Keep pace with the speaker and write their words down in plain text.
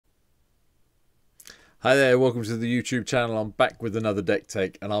Hi there, welcome to the YouTube channel. I'm back with another deck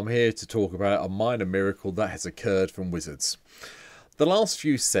take, and I'm here to talk about a minor miracle that has occurred from Wizards. The last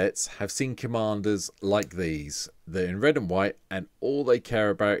few sets have seen commanders like these. They're in red and white, and all they care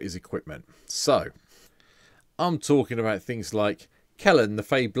about is equipment. So, I'm talking about things like Kellen the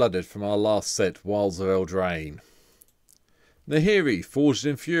Fey-Blooded from our last set, Wilds of Eldraine. Nahiri, Forged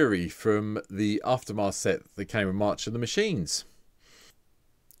in Fury from the Aftermath set that came in March of the Machines.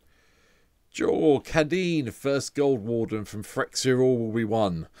 Jor Kadeen, first Gold Warden from Phyrexia, all will be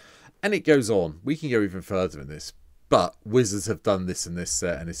one. And it goes on. We can go even further in this. But Wizards have done this in this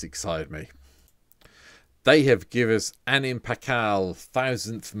set and it's excited me. They have given us Anim Pakal,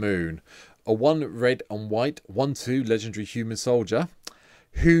 Thousandth Moon. A 1 red and white, 1/2 legendary human soldier.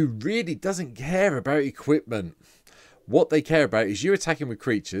 Who really doesn't care about equipment. What they care about is you attacking with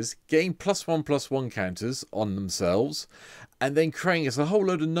creatures, getting +1/+1 counters on themselves, and then creating us a whole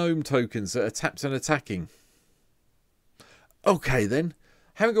load of gnome tokens that are tapped and attacking. Okay then,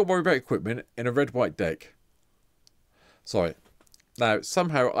 haven't got to worry about equipment in a red-white deck. Sorry. Now,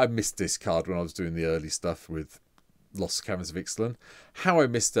 somehow I missed this card when I was doing the early stuff with Lost Caverns of Ixalan. How I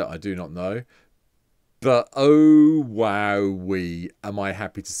missed it, I do not know. But oh wowee, am I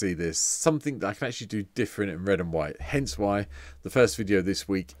happy to see this. Something that I can actually do different in red and white. Hence why the first video this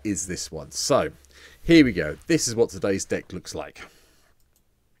week is this one. So, here we go. This is what today's deck looks like.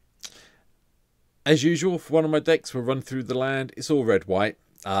 As usual, for one of my decks, we'll run through the land. It's all red-white.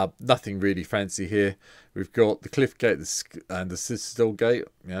 Nothing really fancy here. We've got the Cliff Gate and the Citadel Gate.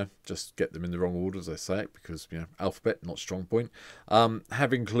 Just get them in the wrong order as I say it, because alphabet, not strong point.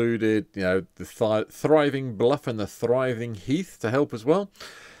 Have included the Thriving Bluff and the Thriving Heath to help as well.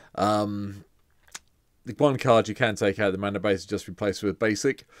 The one card you can take out of the mana base and just replace with a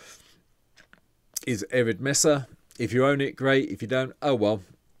basic is Arid Messer. If you own it, great. If you don't, oh well.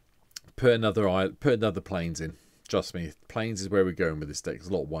 Put another planes in. Trust me, planes is where we're going with this deck. There's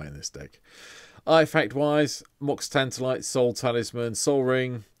a lot of white in this deck. Artifact wise, Mox Tantalite, Soul Talisman, Soul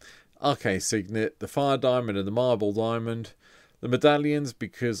Ring, Arcane Signet, the Fire Diamond and the Marble Diamond. The medallions,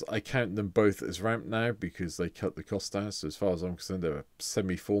 because I count them both as ramp now because they cut the cost down. So as far as I'm concerned, they're a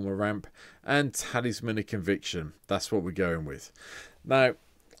semi-formal ramp. And Talisman of Conviction. That's what we're going with. Now,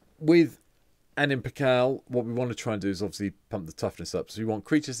 with Anim Pakal, what we want to try and do is obviously pump the toughness up. So we want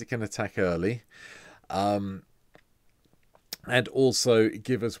creatures that can attack early. And also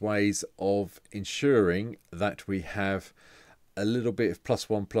give us ways of ensuring that we have a little bit of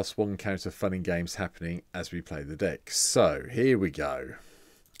 +1/+1 counter fun and games happening as we play the deck. So here we go.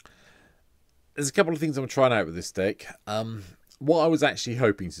 There's a couple of things I'm trying out with this deck. What I was actually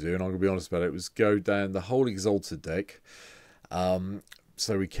hoping to do, and I'm going to be honest about it, was go down the whole Exalted deck.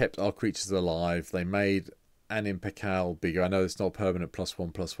 So we kept our creatures alive. They made Anim Pakal bigger. I know it's not permanent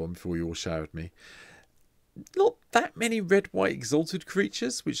 +1/+1 before you all showered me. Not that many red-white Exalted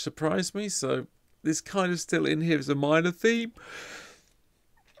creatures, which surprised me. So this kind of still in here as a minor theme.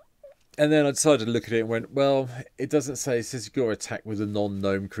 And then I decided to look at it and went, well, it doesn't say. It says you've got to attack with a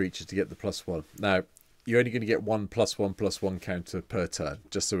non-gnome creature to get the +1. Now, you're only going to get one +1/+1 counter per turn,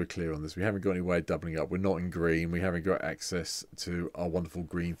 just so we're clear on this. We haven't got any way of doubling up. We're not in green. We haven't got access to our wonderful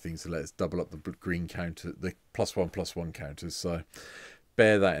green things to let us double up the green counter, the +1/+1 counters. So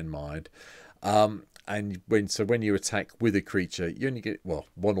bear that in mind. And when you attack with a creature, you only get, well,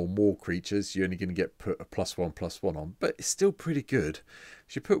 one or more creatures, you're only going to get put a +1/+1 on. But it's still pretty good.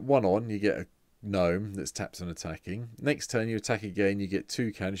 If you put one on, you get a gnome that's tapped and attacking. Next turn you attack again, you get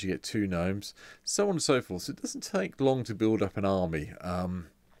 2 counters, you get 2 gnomes, so on and so forth. So it doesn't take long to build up an army.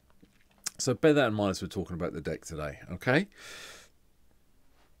 So bear that in mind as we're talking about the deck today, okay?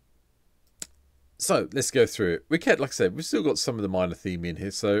 So let's go through it. We kept, like I said, we've still got some of the minor theme in here.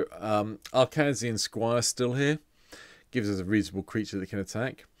 So Arcasian Squire still here. Gives us a reasonable creature that can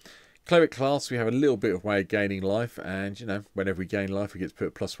attack. Cleric class, we have a little bit of way of gaining life. And, whenever we gain life, we get to put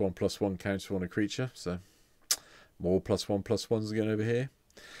a +1/+1 counter on a creature. So more +1/+1s again over here.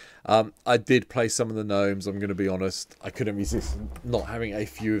 I did play some of the gnomes, I'm going to be honest. I couldn't resist not having a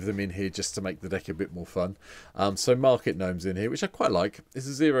few of them in here just to make the deck a bit more fun. So market gnomes in here, which I quite like. It's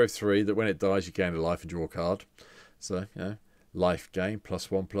a 0/3 that when it dies you gain a life and draw a card. So, life gain,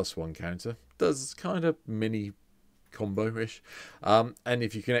 +1/+1 counter. Does kind of mini combo-ish. And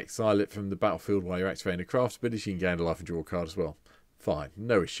if you can exile it from the battlefield while you're activating a craft ability, you can gain a life and draw a card as well. Fine,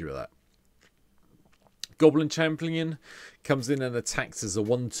 no issue with that. Goblin Champion comes in and attacks as a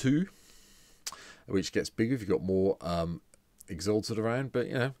 1/2, which gets bigger if you've got more Exalted around. But,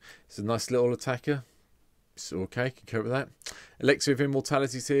 it's a nice little attacker. It's okay, can cope with that. Elixir of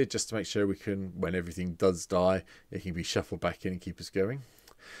Immortality's here just to make sure we can, when everything does die, it can be shuffled back in and keep us going.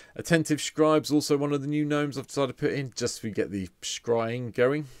 Attentive Scribe's also one of the new gnomes I've decided to put in just to get the scrying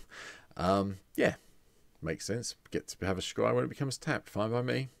going. Yeah, makes sense. Get to have a scry when it becomes tapped. Fine by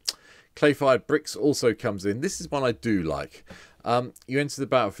me. Clay-fired bricks also comes in. This is one I do like. You enter the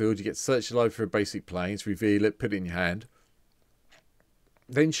battlefield, you get to search your life for a basic planes, reveal it, put it in your hand,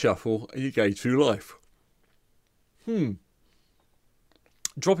 then shuffle, and you gain 2 life.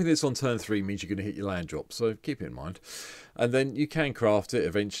 Dropping this on turn 3 means you're going to hit your land drop, so keep it in mind. And then you can craft it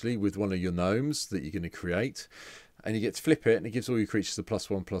eventually with one of your gnomes that you're going to create, and you get to flip it, and it gives all your creatures a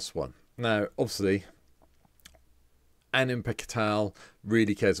 +1/+1. Now, obviously, Anim Pakal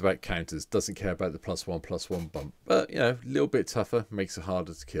really cares about counters, doesn't care about the +1/+1 bump, but you know, a little bit tougher, makes it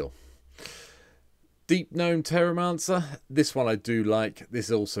harder to kill. Deep Gnome Terramancer, this one I do like. This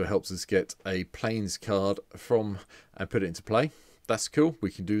also helps us get a plains card from and put it into play. That's cool,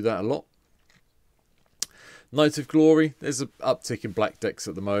 we can do that a lot. Knight of Glory, there's an uptick in black decks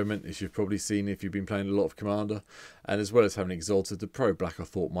at the moment, as you've probably seen if you've been playing a lot of Commander, and as well as having Exalted, the Pro Black I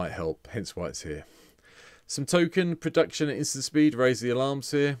thought might help, hence why it's here. Some token production and instant speed, raise the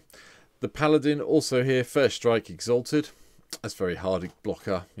alarms here. The Paladin also here, first strike Exalted. That's very hard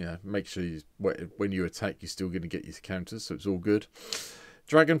blocker. Yeah, make sure you, when you attack, you're still going to get your counters, so it's all good.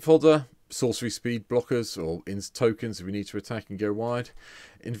 Dragon Fodder, sorcery speed blockers or tokens if we need to attack and go wide.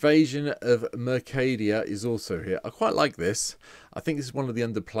 Invasion of Mercadia is also here. I quite like this. I think this is one of the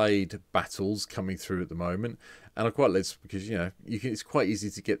underplayed battles coming through at the moment, and I quite like this because you know it's quite easy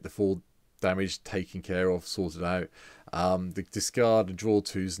to get the full damage taken care of, sorted out. The discard and draw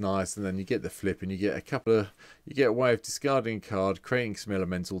 2 is nice, and then you get the flip and you get a way of discarding a card, creating some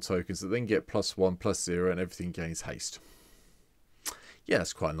elemental tokens that then get +1/+0 and everything gains haste. Yeah,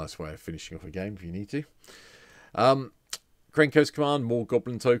 that's quite a nice way of finishing off a game if you need to. Krenko's Command, more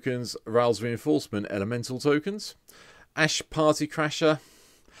goblin tokens. Ral's Reinforcement, elemental tokens. Ash Party Crasher,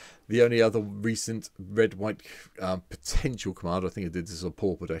 the only other recent red-white potential command, I think I did this on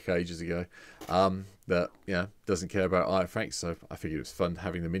Pauper deck ages ago, that doesn't care about artifacts, so I figured it was fun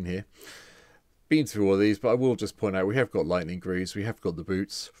having them in here. Been through all of these, but I will just point out we have got Lightning Greaves, we have got the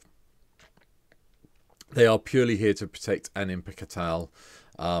Boots. They are purely here to protect Anim Pakal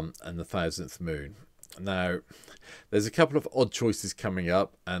and the Thousandth Moon. Now, there's a couple of odd choices coming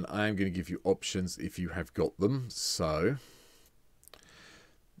up, and I am going to give you options if you have got them. So,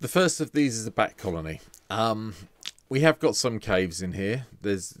 the first of these is the Bat Colony. We have got some caves in here.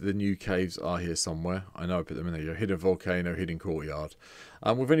 The new caves are here somewhere. I know I put them in there. Hidden Volcano, Hidden Courtyard.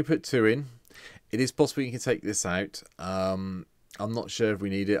 We've only put 2 in. It is possible you can take this out. I'm not sure if we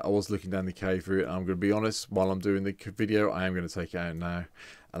need it. I was looking down the cave route. I'm going to be honest, while I'm doing the video, I am going to take it out now.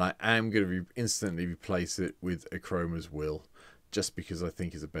 And I am going to instantly replace it with a Chroma's Will, just because I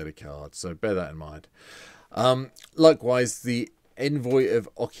think it's a better card. So bear that in mind. Likewise, the Envoy of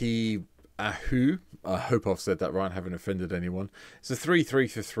Oki Ahu. I hope I've said that right, haven't offended anyone. It's a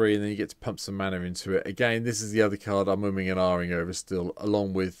 3/3 for 3, and then you get to pump some mana into it. Again, this is the other card I'm umming and ahhing over still,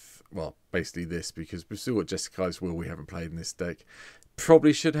 along with, well, basically this, because we've still got Jessica's Will we haven't played in this deck.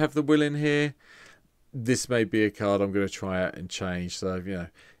 Probably should have the Will in here. This may be a card I'm going to try out and change. So, you know,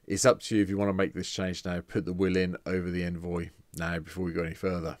 it's up to you if you want to make this change now. Put the Will in over the Envoy now before we go any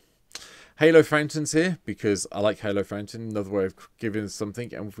further. Halo Fountains here, because I like Halo Fountain. Another way of giving us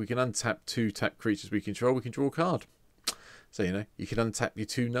something. And if we can untap 2 tap creatures we control, we can draw a card. So, you know, you can untap your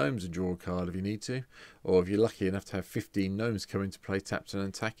 2 gnomes and draw a card if you need to. Or if you're lucky enough to have 15 gnomes come into play tapped and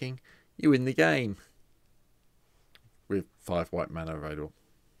attacking, you win the game. With 5 white mana available.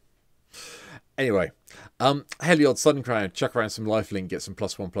 Anyway, Heliod Sun Crown, chuck around some lifelink, get some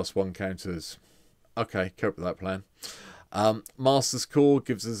 +1/+1 counters. Okay, cope with that plan. Master's Core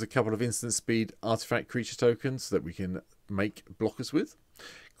gives us a couple of instant speed artifact creature tokens that we can make blockers with.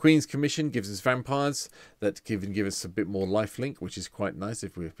 Queen's Commission gives us vampires that give us a bit more lifelink, which is quite nice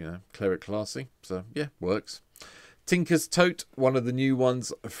if we're, you know, cleric classy. So yeah, works. Tinker's Tote, one of the new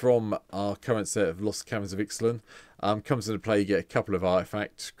ones from our current set of Lost Caverns of Ixalan, comes into play. You get a couple of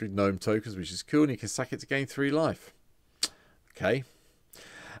artifact gnome tokens, which is cool, and you can sack it to gain 3 life. Okay.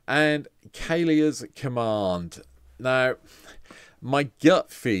 And Kalia's Command. Now, my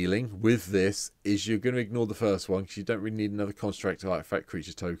gut feeling with this is you're going to ignore the first one because you don't really need another construct artifact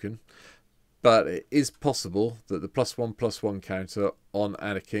creature token. But it is possible that the +1/+1 counter on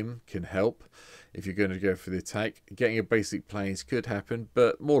Anakim can help if you're going to go for the attack. Getting a basic planes could happen,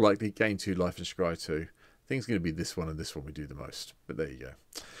 but more likely gain 2 life and scry 2. I think it's going to be this one and this one we do the most. But there you go.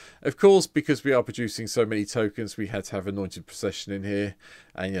 Of course, because we are producing so many tokens, we had to have Anointed Procession in here.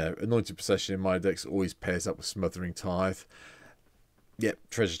 And, you know, Anointed Procession in my decks always pairs up with Smothering Tithe. Yep,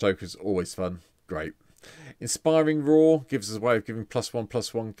 treasure tokens, always fun. Great. Inspiring Roar gives us a way of giving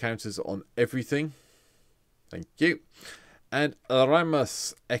 +1/+1 counters on everything. Thank you. And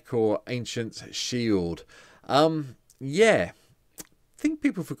Ramus Echo Ancient Shield. Yeah, I think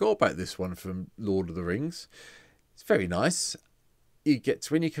people forgot about this one from Lord of the Rings. It's very nice. You get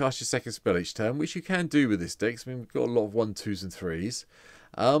to, when you cast your second spell each turn, which you can do with this deck. I mean, we've got a lot of 1, 2s and 3s.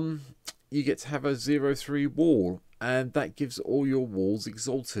 You get to have a 0/3 wall, and that gives all your walls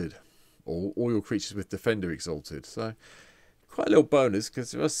exalted, or all your creatures with Defender exalted. So quite a little bonus,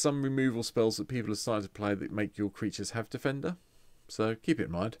 because there are some removal spells that people are starting to play that make your creatures have Defender. So keep it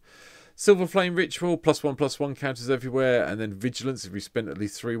in mind. Silver Flame Ritual, +1/+1 counters everywhere, and then Vigilance if you spent at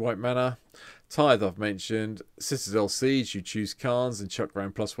least 3 white mana. Tithe I've mentioned. Citadel Siege, you choose cards and chuck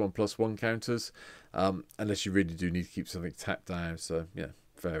around +1/+1 counters, unless you really do need to keep something tapped down. So yeah,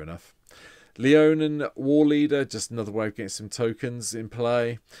 fair enough. Leonin War Leader, just another way of getting some tokens in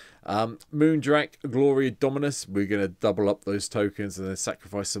play. Moondrak Glory Dominus, we're going to double up those tokens and then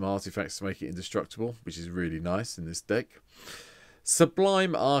sacrifice some artifacts to make it indestructible, which is really nice in this deck.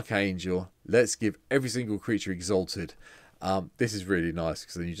 Sublime Archangel, let's give every single creature exalted. This is really nice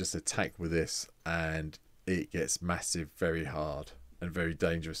because then you just attack with this and it gets massive very hard and very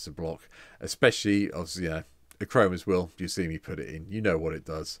dangerous to block, especially obviously Chroma's Will. You see me put it in, you know what it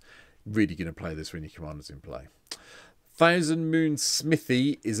does. Really going to play this when your commander's in play. Thousand Moon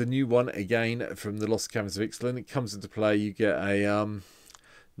Smithy is a new one again from the Lost Caverns of Ixalan. It comes into play, you get a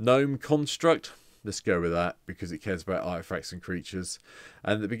gnome construct. Let's go with that because it cares about artifacts and creatures.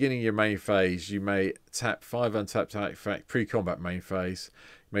 And at the beginning of your main phase, you may tap 5 untapped artifact pre-combat main phase.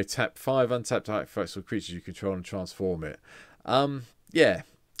 You may tap 5 untapped artifacts or creatures you control and transform it. Yeah.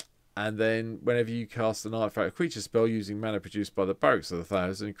 And then whenever you cast an artifact or creature spell using mana produced by the Barracks of the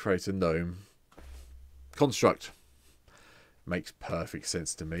Thousand, create a gnome construct. Makes perfect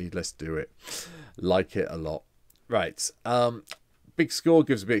sense to me. Let's do it. Like it a lot. Right. Big Score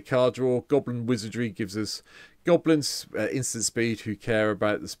gives a bit of card draw. Goblin Wizardry gives us goblins instant speed who care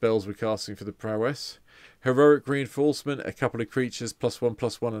about the spells we're casting for the prowess. Heroic Reinforcement, a couple of creatures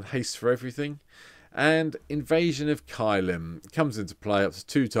 +1/+1 and haste for everything. And Invasion of Kylim comes into play. Up to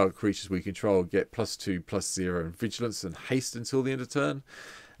 2 target creatures we control get +2/+0 and vigilance and haste until the end of turn.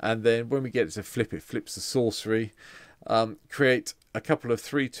 And then when we get it to flip, it flips the sorcery. Create a couple of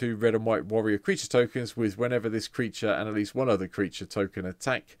 3/2 red and white warrior creature tokens with whenever this creature and at least one other creature token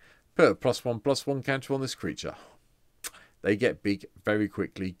attack, put a +1/+1 counter on this creature. They get big very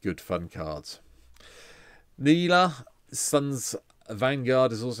quickly. Good fun cards. Neela Sun's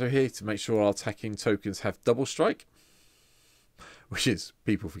Vanguard is also here to make sure our attacking tokens have double strike, which is,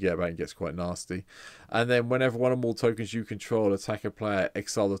 people forget about, it gets quite nasty. And then whenever one or more tokens you control attack a player,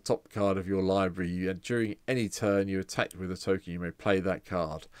 exile the top card of your library, and during any turn you attack with a token, you may play that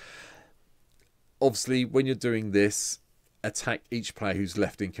card. Obviously, when you're doing this, attack each player who's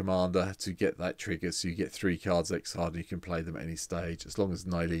left in commander to get that trigger, so you get 3 cards exiled and you can play them at any stage, as long as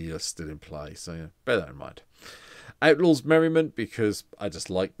Nylea is still in play. So yeah, bear that in mind. Outlaw's Merriment, because I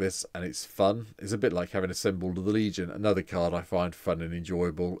just like this and it's fun. It's a bit like having Assembled the Legion, another card I find fun and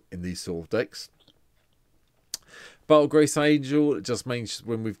enjoyable in these sort of decks. Battle Grace Angel, it just means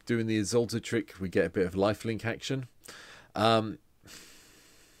when we're doing the Exalted trick, we get a bit of lifelink action. The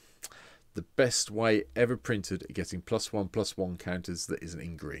best way ever printed at getting +1/+1 counters that isn't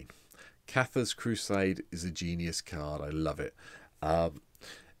in green. Catha's Crusade is a genius card. I love it.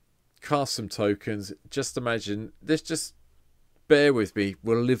 Cast some tokens. Just imagine this. Just bear with me.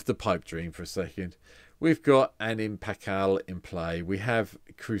 We'll live the pipe dream for a second. We've got Anim Pakal in play. We have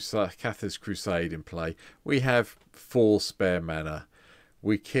Catha's Crusade in play. We have 4 spare mana.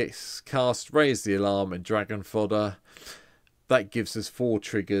 We cast Raise the Alarm and Dragon Fodder. That gives us 4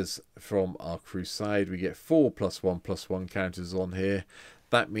 triggers from our Crusade. We get 4 +1/+1 counters on here.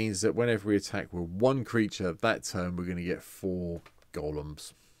 That means that whenever we attack with 1 creature that turn, we're going to get 4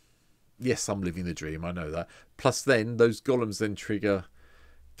 golems. Yes, I'm living the dream, I know that. Plus then, those golems then trigger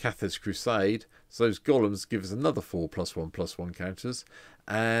Catha's Crusade. So those golems give us another 4 +1/+1 counters.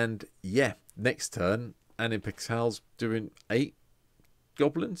 And yeah, next turn, Anim Pakal's doing 8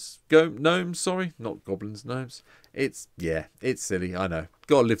 goblins? Gnomes, sorry. Not goblins, gnomes. It's silly, I know.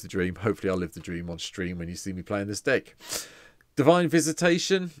 Gotta live the dream. Hopefully I'll live the dream on stream when you see me playing this deck. Divine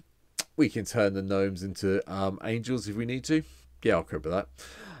Visitation. We can turn the gnomes into angels if we need to. Yeah, I'll cope with that.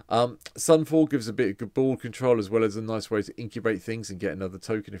 Sunfall gives a bit of good ball control as well as a nice way to incubate things and get another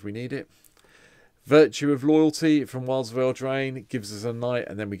token if we need it. Virtue of Loyalty from Wilds of Eldraine gives us a knight,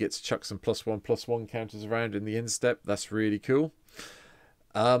 and then we get to chuck some +1/+1 counters around in the end step. That's really cool.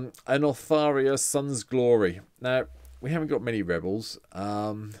 Anotharia Sun's Glory. Now, we haven't got many rebels.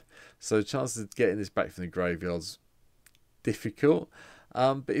 So the chances of getting this back from the graveyard's difficult.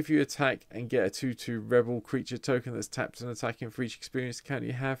 But if you attack and get a 2/2 rebel creature token that's tapped and attacking for each experience count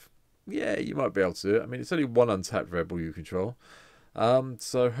you have, yeah, you might be able to do it. I mean, it's only one untapped rebel you control.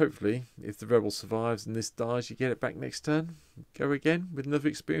 So hopefully, if the rebel survives and this dies, you get it back next turn. Go again with another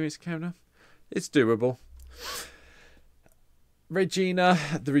experience counter. It's doable. Regina,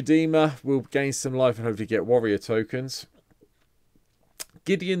 the Redeemer, will gain some life and hopefully get warrior tokens.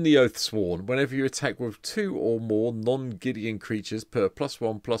 Gideon the Oathsworn. Whenever you attack with 2 or more non-Gideon creatures, put a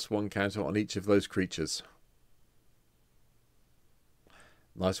 +1/+1 counter on each of those creatures.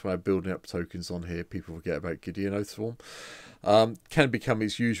 Nice way of building up tokens on here. People forget about Gideon Oathsworn. Can become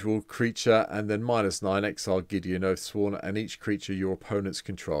its usual creature, and then -9 exile Gideon Oathsworn and each creature your opponents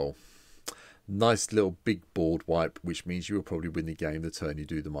control. Nice little big board wipe, which means you will probably win the game the turn you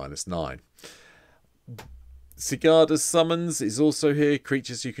do the -9. Sigarda's Summons is also here.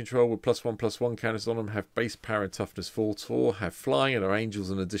 Creatures you control with +1/+1 counters on them have base power and toughness 4/4, have flying and are angels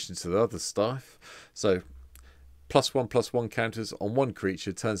in addition to the other stuff. So +1/+1 counters on one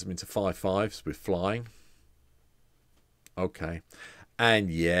creature turns them into 5/5s with flying. Okay. And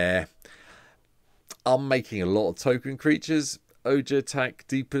yeah, I'm making a lot of token creatures. Oja Attack,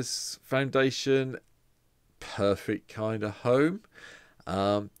 Deepest Foundation, perfect kind of home.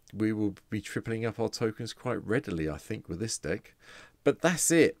 We will be tripling up our tokens quite readily, I think, with this deck. But that's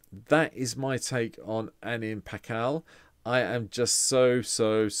it. That is my take on Anim Pakal. I am just so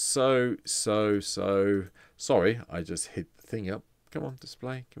sorry. I just hit the thing up. Come on,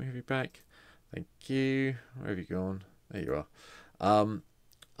 display. Can we have you back? Thank you. Where have you gone? There you are.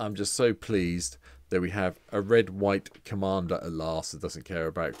 I'm just so pleased that we have a red-white commander at last that doesn't care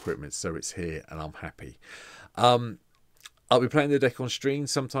about equipment. So it's here and I'm happy. I'll be playing the deck on stream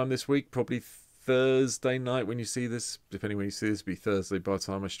sometime this week, probably Thursday night when you see this. Depending when you see this, it'll be Thursday by the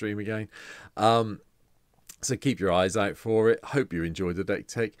time I stream again. So keep your eyes out for it. Hope you enjoyed the deck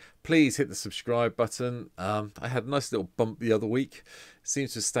tech. Please hit the subscribe button. I had a nice little bump the other week.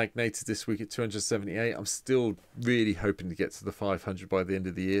 Seems to have stagnated this week at 278. I'm still really hoping to get to the 500 by the end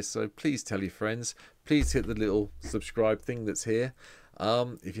of the year. So please tell your friends. Please hit the little subscribe thing that's here.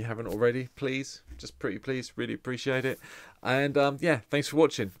 If you haven't already, please, just pretty please, really appreciate it. And yeah, thanks for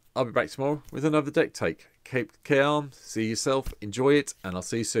watching. I'll be back tomorrow with another deck take. Keep calm, see yourself, enjoy it, and I'll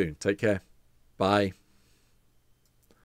see you soon. Take care. Bye.